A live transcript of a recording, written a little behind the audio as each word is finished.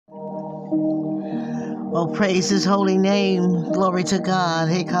Oh, praise his holy name. Glory to God.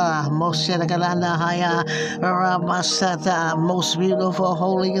 Most beautiful,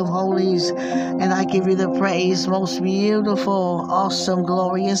 holy of holies. And I give you the praise. Most beautiful, awesome,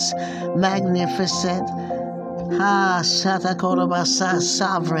 glorious, magnificent.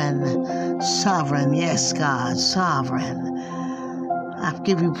 Sovereign. Yes, God, sovereign. I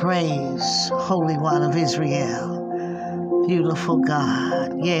give you praise, Holy One of Israel. Beautiful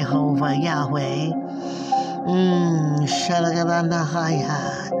God, Jehovah, Yahweh.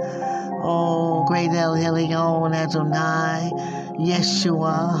 Oh, great El Elyon, Adonai,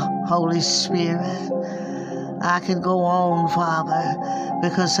 Yeshua, Holy Spirit. I can go on, Father,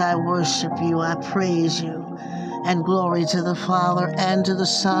 because I worship you, I praise you. And glory to the Father, and to the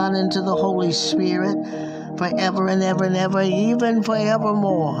Son, and to the Holy Spirit, forever and ever and ever, even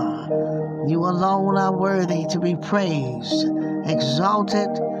forevermore. You alone are worthy to be praised,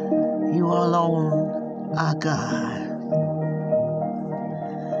 exalted. You alone are God.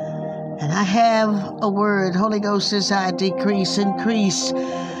 And I have a word. Holy Ghost says, I decrease, increase,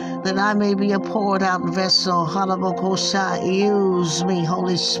 that I may be a poured out vessel. Use me,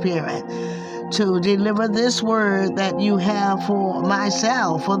 Holy Spirit, to deliver this word that you have for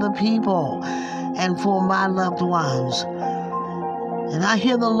myself, for the people, and for my loved ones. And I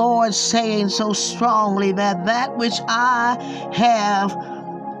hear the Lord saying so strongly that which I have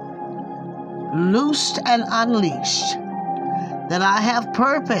loosed and unleashed, that I have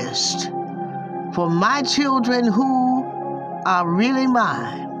purposed for my children who are really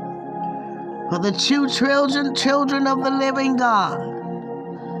mine, for the true children of the living God,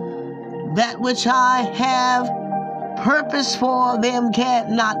 that which I have purposed for them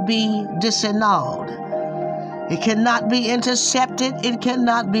cannot be disannulled. It cannot be intercepted. It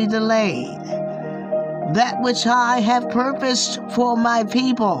cannot be delayed. That which I have purposed for my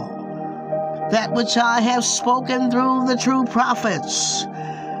people, that which I have spoken through the true prophets,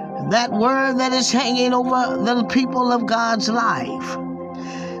 that word that is hanging over the people of God's life,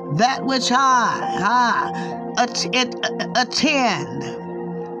 that which I attend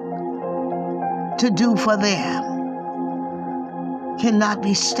to do for them, cannot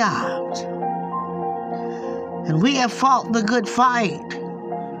be stopped. And we have fought the good fight,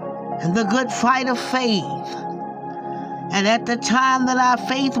 and the good fight of faith. And at the time that our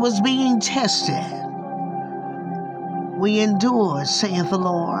faith was being tested, we endured, saith the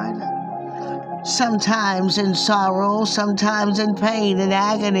Lord. Sometimes in sorrow, sometimes in pain and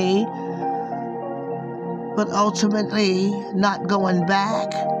agony, but ultimately not going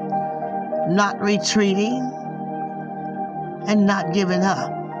back, not retreating, and not giving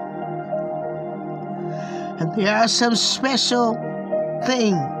up. And there are some special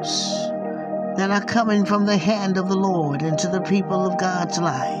things that are coming from the hand of the Lord into the people of God's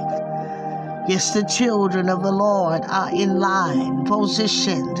life. Yes, the children of the Lord are in line,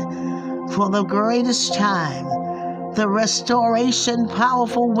 positioned for the greatest time, the restoration,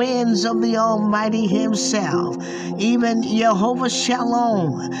 powerful winds of the Almighty Himself, even Jehovah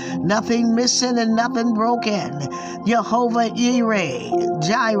Shalom, nothing missing and nothing broken, Jehovah Jireh,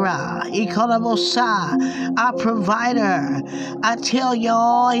 Ikonabosa, our provider. I tell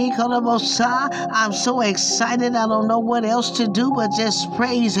y'all, Ikonabosa, I'm so excited, I don't know what else to do but just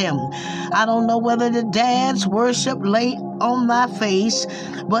praise Him. I don't know whether to dance, worship, lay on my face,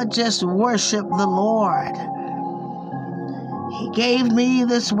 but just worship the Lord. He gave me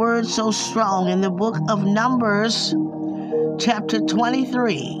this word so strong in the book of Numbers, chapter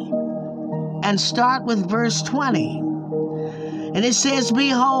 23, and start with verse 20. And it says,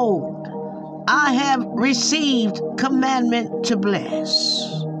 Behold, I have received commandment to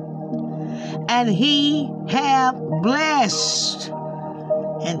bless, and He have blessed,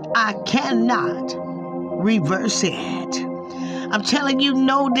 and I cannot reverse it. I'm telling you,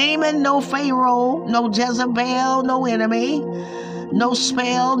 no demon, no Pharaoh, no Jezebel, no enemy, no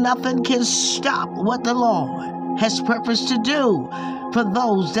spell, nothing can stop what the Lord has purposed to do for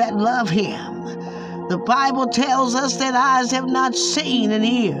those that love Him. The Bible tells us that eyes have not seen and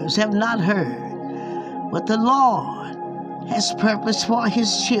ears have not heard what the Lord has purposed for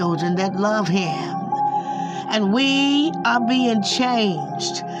His children that love Him. And we are being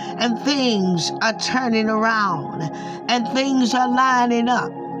changed, and things are turning around, and things are lining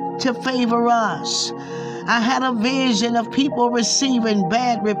up to favor us. I had a vision of people receiving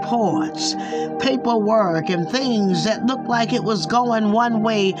bad reports, paperwork, and things that looked like it was going one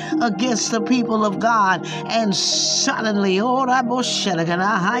way against the people of God. And suddenly, the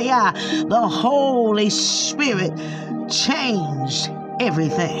Holy Spirit changed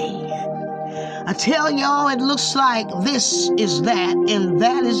everything. I tell y'all, it looks like this is that and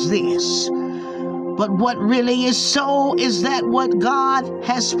that is this. But what really is so is that what God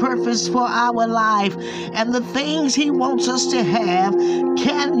has purposed for our life and the things He wants us to have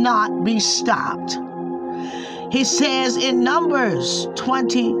cannot be stopped. He says in Numbers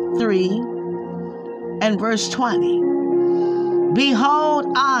 23 and verse 20, behold,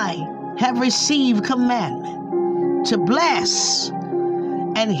 I have received commandment to bless,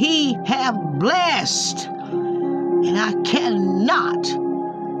 and He have blessed, and I cannot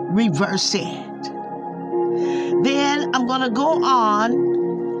reverse it. Then I'm going to go on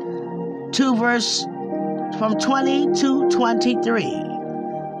to verse from 20 to 23.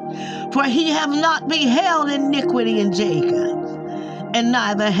 For He have not beheld iniquity in Jacob, and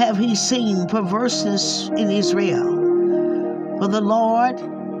neither have He seen perverseness in Israel. For the Lord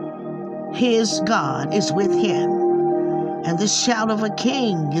his God is with him, and the shout of a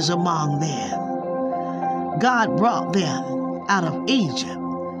king is among them. God brought them out of Egypt,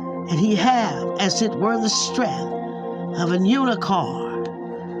 and He have, as it were, the strength of an unicorn.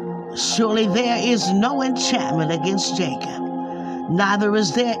 Surely there is no enchantment against Jacob, neither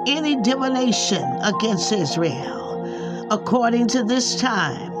is there any divination against Israel. According to this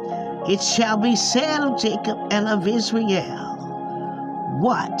time, it shall be said of Jacob and of Israel,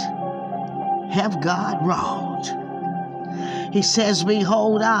 what have God wrought? He says,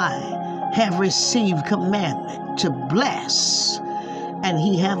 behold, I have received commandment to bless, and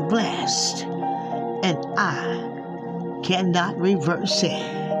He have blessed, and I cannot reverse it.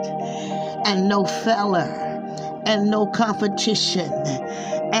 And no feller, and no competition,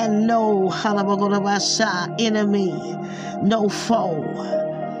 and no enemy, no foe,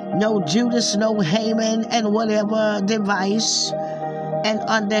 no Judas, no Haman, and whatever device and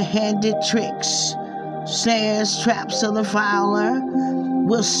underhanded tricks, snares, traps of the fowler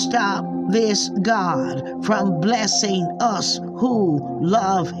will stop this God from blessing us who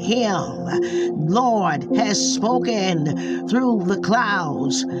love Him. Lord has spoken through the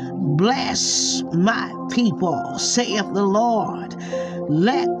clouds. Bless my people, saith the Lord.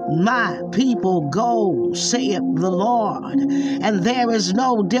 Let my people go, saith the Lord. And there is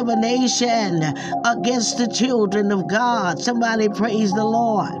no divination against the children of God. Somebody praise the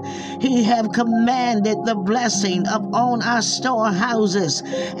Lord. He have commanded the blessing upon our storehouses.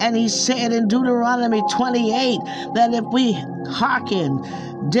 And He said in Deuteronomy 28 that if we hearken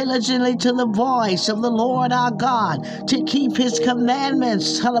diligently to the voice of the Lord our God, to keep His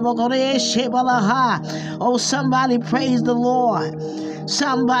commandments. Oh, somebody praise the Lord.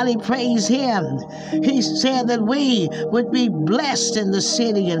 Somebody praise Him. He said that we would be blessed in the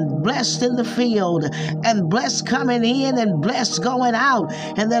city and blessed in the field and blessed coming in and blessed going out,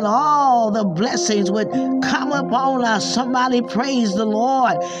 and that all the blessings would come upon us. Somebody praise the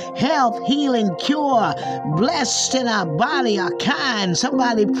Lord. Health, healing, cure, blessed in our body, our kind.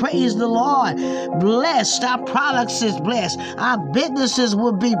 Somebody praise the Lord. Blessed, our products is blessed. Our businesses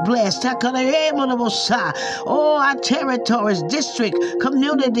will be blessed. Oh, our territories, district,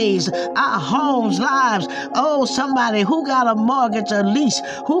 communities, our homes, lives. Oh, somebody who got a mortgage or lease,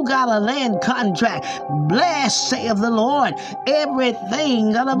 who got a land contract. Blessed, saith the Lord.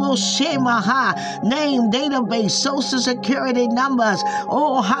 Everything. Name, database, social security numbers.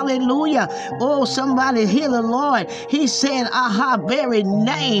 Oh, hallelujah. Oh, somebody hear the Lord. He said, very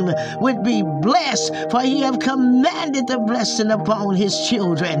name would be blessed, for He have commanded the blessing upon His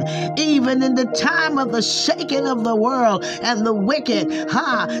children. Even in the time of the shaking of the world and the wicked,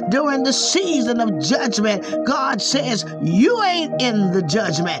 during the season of judgment, God says, you ain't in the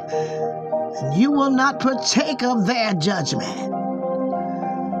judgment. You will not partake of their judgment.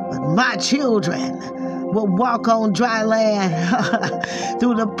 But my children will walk on dry land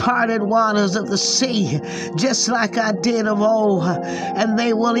through the parted waters of the sea, just like I did of old. And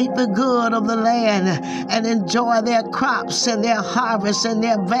they will eat the good of the land and enjoy their crops and their harvest, and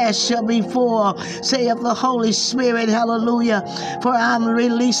their vast shall be full, saith the Holy Spirit. Hallelujah. For I'm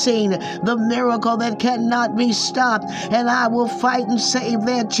releasing the miracle that cannot be stopped, and I will fight and save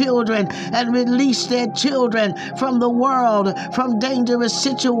their children and release their children from the world, from dangerous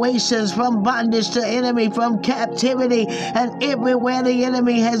situations, from bondage to enemy, from captivity, and everywhere the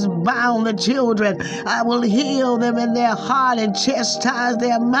enemy has bound the children. I will heal them in their heart and chastise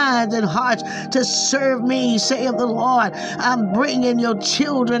their minds and hearts to serve me, saith the Lord. I'm bringing your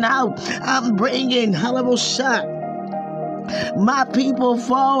children out. I'm bringing, hallelujah, my people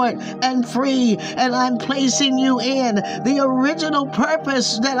forward and free, and I'm placing you in the original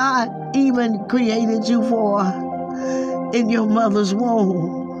purpose that I even created you for in your mother's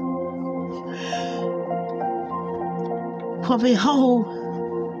womb. For behold,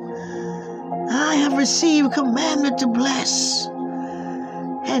 I have received commandment to bless,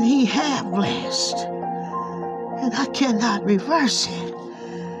 and he have blessed. And I cannot reverse it.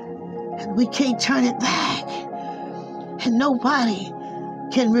 And we can't turn it back. And nobody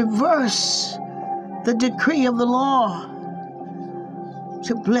can reverse the decree of the Lord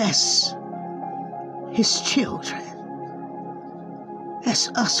to bless his children. That's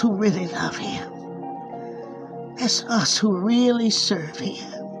us who really love him. That's us who really serve him.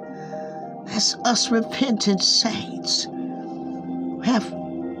 That's us repentant saints who have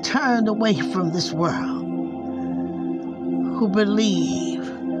turned away from this world, who believe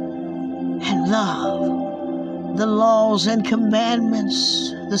and love the laws and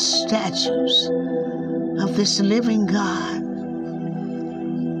commandments, the statutes of this living God,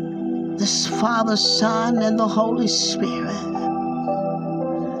 this Father, Son, and the Holy Spirit.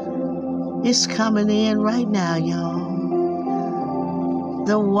 It's coming in right now, y'all.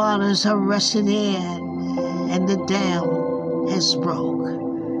 The waters are rushing in, and the dam has broke,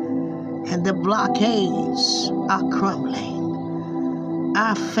 and the blockades are crumbling.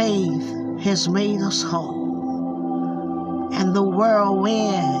 Our faith has made us whole, and the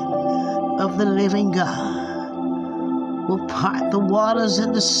whirlwind of the living God will part the waters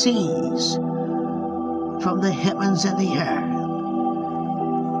and the seas from the heavens and the earth.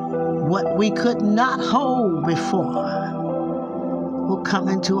 What we could not hold before will come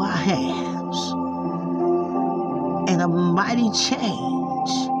into our hands, and a mighty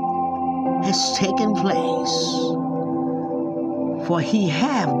change has taken place, for he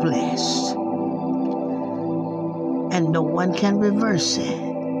have blessed, and no one can reverse it.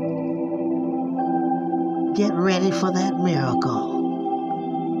 Get ready for that miracle.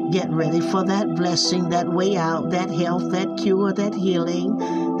 Get ready for that blessing, that way out, that health, that cure, that healing,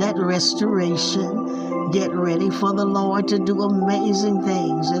 that restoration. Get ready for the Lord to do amazing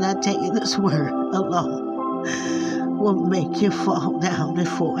things. And I tell you, this word alone will make you fall down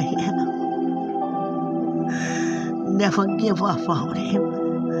before him. Never give up on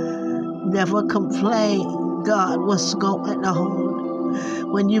him. Never complain. God, what's going on?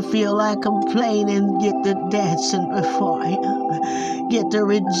 When you feel like complaining, get to dancing before him. Get to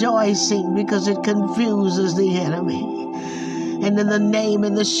rejoicing, because it confuses the enemy. And in the name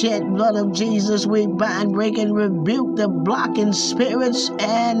and the shed blood of Jesus, we bind, break, and rebuke the blocking spirits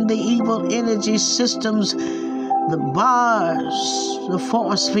and the evil energy systems, the bars, the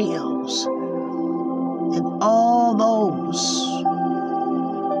force fields, and all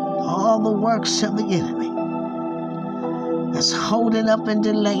the works of the enemy that's holding up and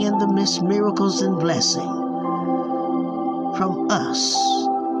delaying the miracles and blessing from us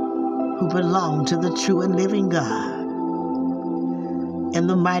who belong to the true and living God. In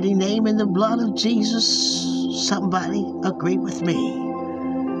the mighty name and the blood of Jesus, somebody agree with me.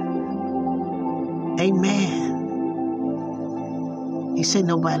 Amen. He said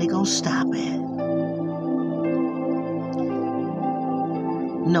nobody gonna stop it.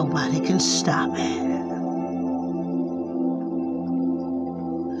 Nobody can stop it.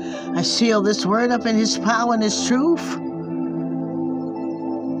 I seal this word up in his power and his truth,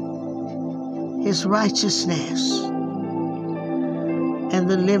 his righteousness, and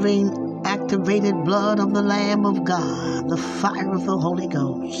the living, activated blood of the Lamb of God, the fire of the Holy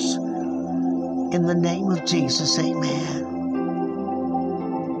Ghost. In the name of Jesus, amen.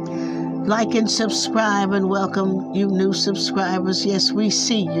 Like and subscribe, and welcome you new subscribers. Yes, we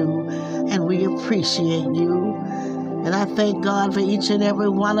see you and we appreciate you. And I thank God for each and every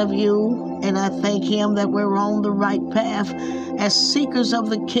one of you. And I thank him that we're on the right path as seekers of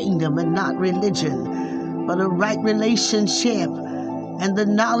the kingdom, and not religion, but a right relationship and the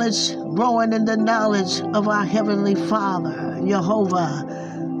knowledge, growing in the knowledge of our Heavenly Father, Jehovah,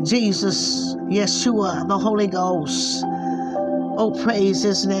 Jesus, Yeshua, the Holy Ghost. Oh, praise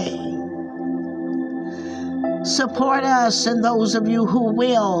his name. Support us, and those of you who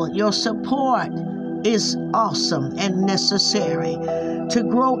will, your support is awesome and necessary to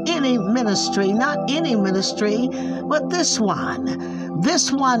grow any ministry, not any ministry, but this one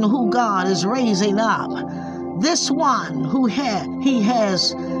who God is raising up, this one who he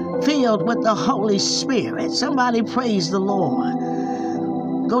has filled with the Holy Spirit. Somebody praise the Lord.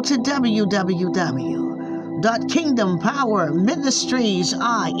 Go to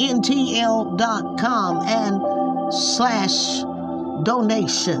www.kingdompowerministriesintl.com and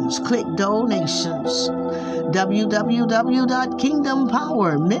 /donations. Click donations.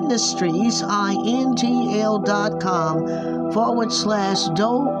 www.kingdompowerministriesintl.com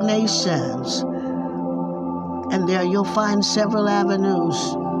 /donations. And there you'll find several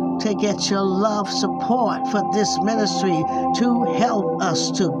avenues to get your love support for this ministry to help us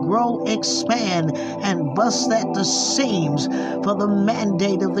to grow, expand, and bust at the seams for the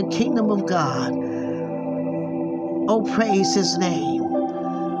mandate of the kingdom of God. Oh, praise his name.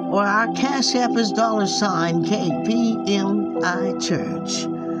 Or our Cash App is $KPMI Church.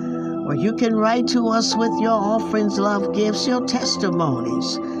 Or you can write to us with your offerings, love gifts, your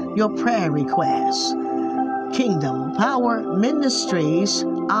testimonies, your prayer requests. Kingdom Power Ministries,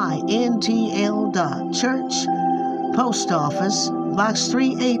 INTL.Church, Post Office, Box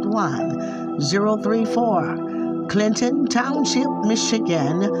 381034, Clinton Township,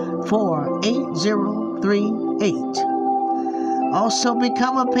 Michigan, 48038. Also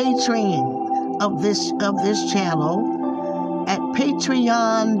become a patron of this channel at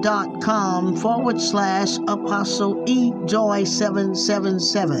patreon.com/Apostle Joy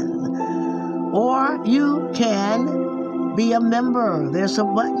 777. Or you can be a member. There's a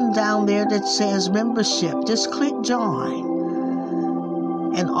button down there that says membership. Just click join.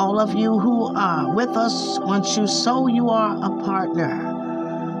 And all of you who are with us, once you sow, you are a partner.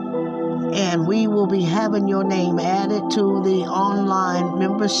 And we will be having your name added to the online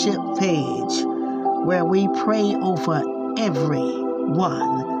membership page where we pray over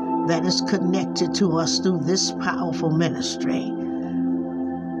everyone that is connected to us through this powerful ministry.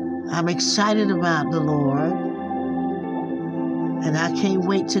 I'm excited about the Lord, and I can't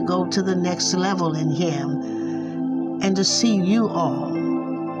wait to go to the next level in Him and to see you all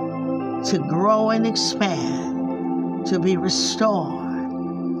to grow and expand, to be restored,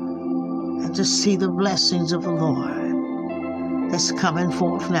 and to see the blessings of the Lord that's coming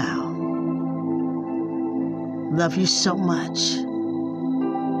forth now. Love you so much.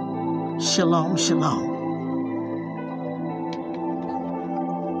 Shalom, shalom.